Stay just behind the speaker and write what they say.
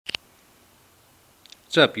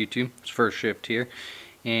What's up, YouTube? It's First Shift here,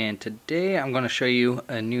 and today I'm going to show you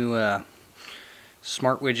a new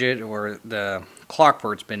smart widget, or the clock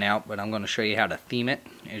for it's been out, but I'm going to show you how to theme it.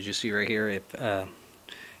 As you see right here, it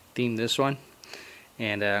themed this one,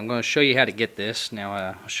 and I'm going to show you how to get this. Now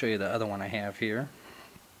I'll show you the other one I have here.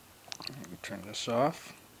 Let me turn this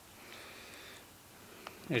off.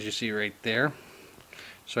 As you see right there,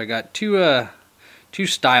 so I got two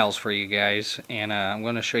styles for you guys, and I'm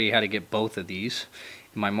going to show you how to get both of these.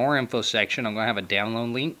 In my more info section, I'm going to have a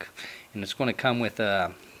download link, and it's going to come with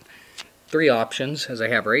 3 options, as I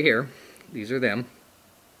have right here. These are them.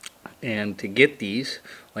 And to get these,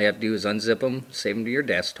 all you have to do is unzip them, save them to your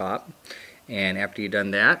desktop, and after you've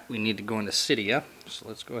done that, we need to go into Cydia. So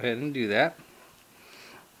let's go ahead and do that.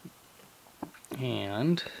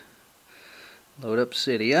 And load up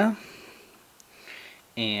Cydia.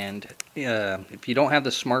 And if you don't have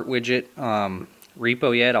the smart widget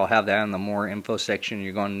repo yet, I'll have that in the more info section.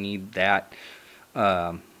 You're going to need that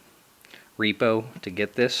repo to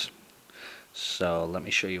get this. So let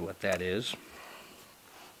me show you what that is.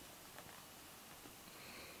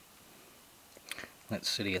 Let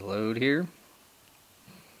Cydia load here.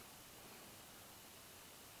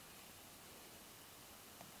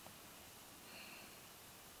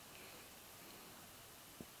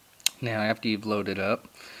 Now after you've loaded up,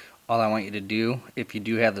 all I want you to do, if you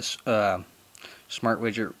do have this smart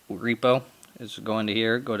widget repo, is go into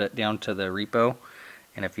here, down to the repo,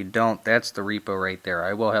 and if you don't, that's the repo right there.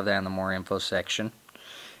 I will have that in the more info section.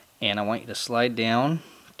 And I want you to slide down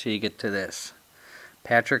till you get to this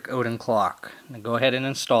Patrick Otten clock. Now go ahead and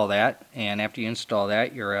install that, and after you install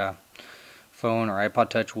that, your phone or iPod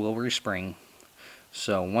Touch will respring.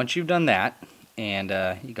 So once you've done that, and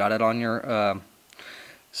you got it on your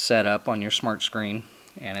set up on your smart screen,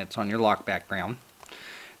 and it's on your lock background,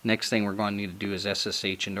 next thing we're going to need to do is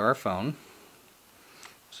SSH into our phone.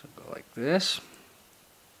 So go like this.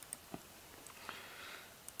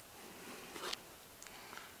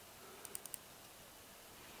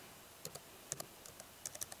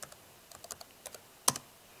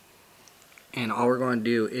 And all we're going to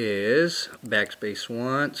do is backspace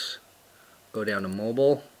once, go down to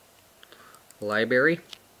mobile, library,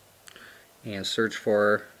 and search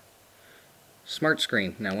for Smart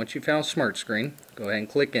Screen. Now once you found Smart Screen, go ahead and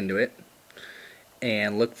click into it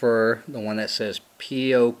and look for the one that says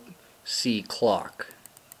POC clock.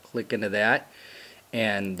 Click into that,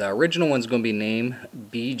 and the original one's going to be named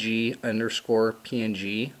BG_PNG.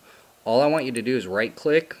 All I want you to do is right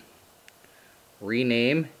click,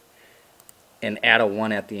 rename, and add a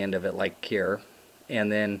 1 at the end of it like here.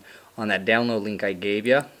 And then on that download link I gave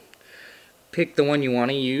you, pick the one you want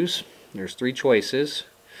to use. There's 3 choices.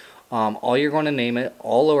 All you're going to name it,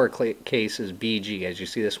 all lowercase, is BG. As you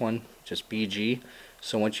see this one, just BG.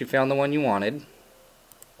 So once you found the one you wanted,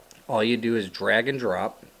 all you do is drag and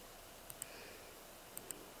drop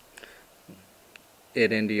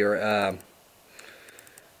it into your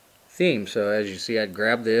theme. So as you see, I'd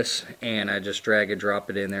grab this and I just drag and drop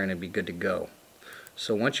it in there, and it'd be good to go.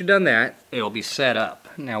 So once you've done that, it'll be set up.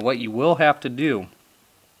 Now what you will have to do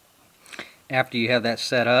after you have that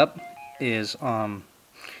set up is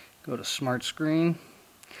go to Smart Screen.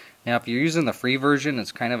 Now if you're using the free version,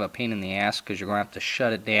 it's kind of a pain in the ass because you're going to have to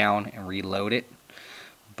shut it down and reload it.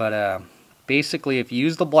 But basically, if you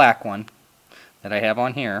use the black one that I have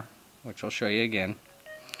on here, which I'll show you again,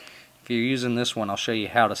 if you're using this one, I'll show you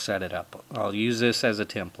how to set it up. I'll use this as a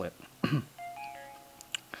template.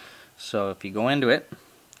 So if you go into it,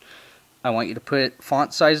 I want you to put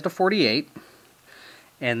font size to 48,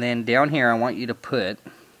 and then down here I want you to put,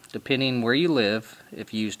 depending where you live,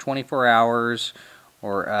 if you use 24 hours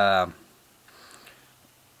or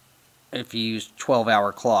if you use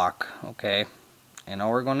 12-hour clock, okay? And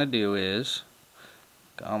all we're going to do is,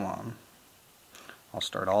 come on, I'll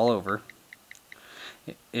start all over,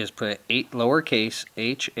 is put 8 lowercase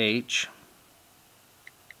HH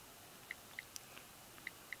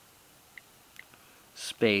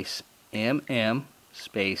space MM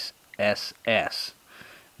space SS.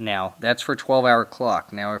 Now that's for 12-hour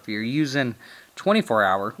clock. Now if you're using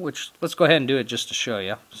 24-hour, which let's go ahead and do it just to show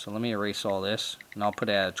you. So let me erase all this, and I'll put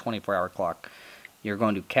it at a 24-hour clock. You're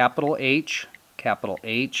going to capital H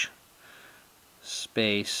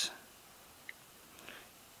space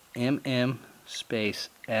MM space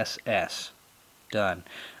SS. Done.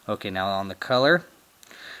 Okay, now on the color,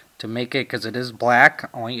 to make it, because it is black,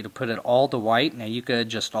 I want you to put it all to white. Now you could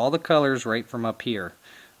adjust all the colors right from up here.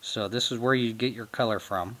 So this is where you get your color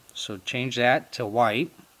from. So change that to white.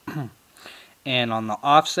 And on the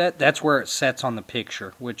offset, that's where it sets on the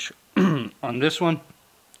picture, which on this one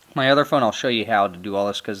My other phone, I'll show you how to do all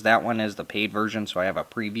this because that one is the paid version, so I have a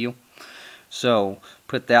preview. So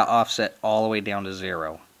put that offset all the way down to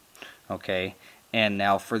 0. Okay, and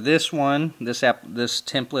now for this one, this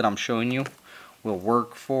template I'm showing you will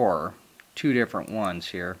work for two different ones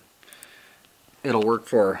here. It'll work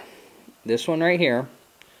for this one right here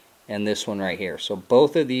and this one right here. So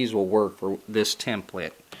both of these will work for this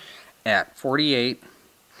template at 48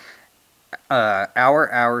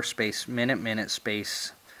 hour space, minute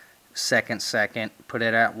space, second. Put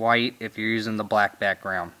it at white if you're using the black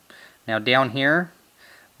background. Now down here,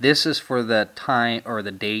 this is for the time or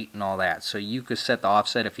the date and all that. So you could set the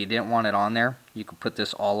offset if you didn't want it on there. You could put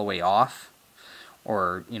this all the way off,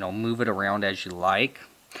 or move it around as you like.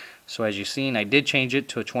 So as you've seen, I did change it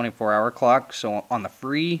to a 24-hour clock. So on the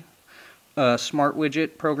free Smart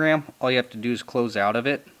Widget program, all you have to do is close out of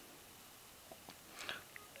it,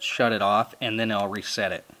 shut it off, and then it'll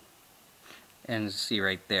reset it. And see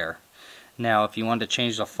right there. Now if you want to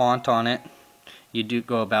change the font on it, you do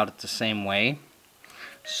go about it the same way.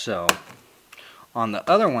 So on the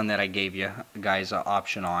other one that I gave you guys an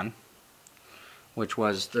option on, which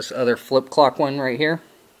was this other flip clock one right here,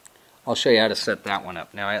 I'll show you how to set that one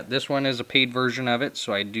up. Now this one is a paid version of it,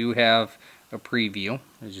 so I do have a preview.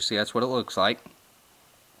 As you see, that's what it looks like.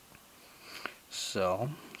 So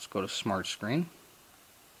let's go to Smart Screen.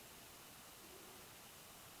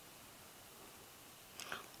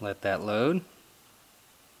 Let that load.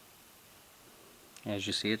 As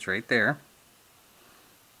you see, it's right there.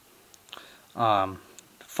 Font,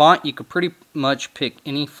 you could pretty much pick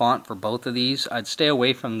any font for both of these. I'd stay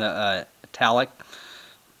away from the italic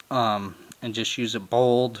and just use it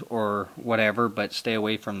bold or whatever, but stay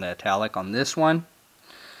away from the italic on this one.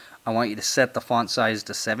 I want you to set the font size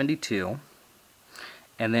to 72.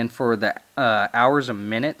 And then for the hours and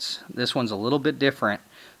minutes, this one's a little bit different.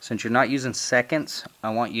 Since you're not using seconds, I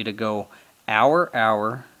want you to go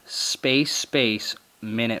hour, space,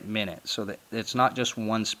 minute. So that it's not just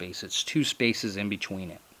one space, it's two spaces in between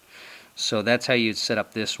it. So that's how you'd set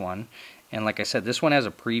up this one. And like I said, this one has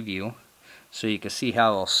a preview, so you can see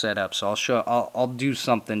how it'll set up. So I'll do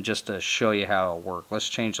something just to show you how it'll work. Let's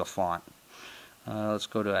change the font. Let's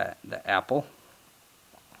go to the Apple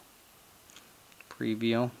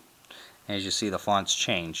preview. As you see, the font's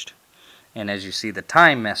changed. And as you see, the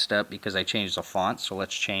time messed up because I changed the font, so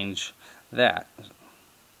let's change that.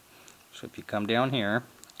 So if you come down here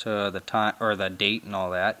to the time or the date and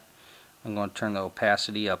all that, I'm going to turn the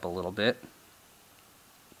opacity up a little bit.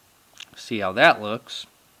 See how that looks.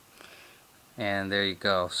 And there you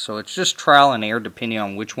go. So it's just trial and error depending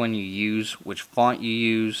on which one you use, which font you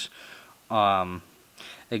use.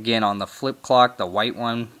 Again, on the flip clock, the white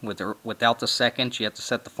one without the seconds, you have to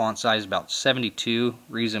set the font size about 72.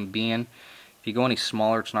 Reason being, if you go any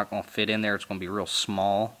smaller, it's not going to fit in there. It's going to be real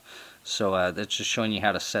small. So that's just showing you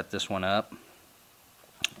how to set this one up.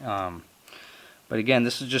 But again,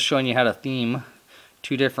 this is just showing you how to theme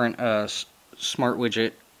two different Smart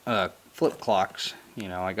Widget flip clocks.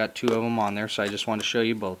 I got two of them on there, so I just want to show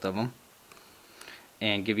you both of them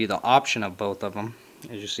and give you the option of both of them.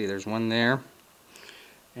 As you see, there's one there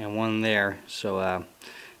and one there. So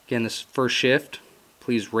again, this first shift,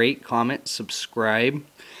 please rate, comment, subscribe.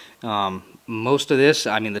 Most of this,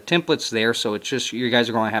 I mean, the template's there, so it's just you guys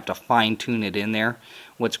are going to have to fine tune it in there.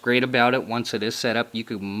 What's great about it, once it is set up, you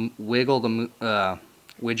can wiggle the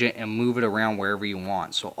widget and move it around wherever you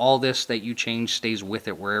want. So all this that you change stays with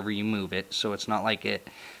it wherever you move it. So it's not like it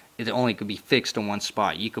only could be fixed in one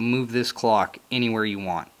spot. You can move this clock anywhere you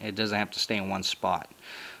want. It doesn't have to stay in one spot.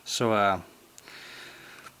 So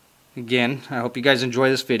again, I hope you guys enjoy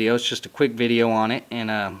this video. It's just a quick video on it,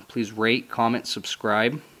 and please rate, comment,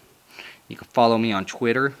 subscribe. You can follow me on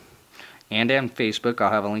Twitter and on Facebook.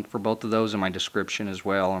 I'll have a link for both of those in my description as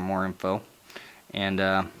well, or more info. And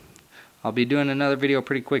I'll be doing another video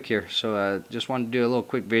pretty quick here. So just wanted to do a little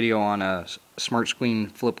quick video on a Smart Screen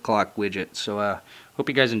flip clock widget. So hope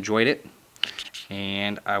you guys enjoyed it,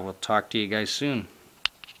 and I will talk to you guys soon.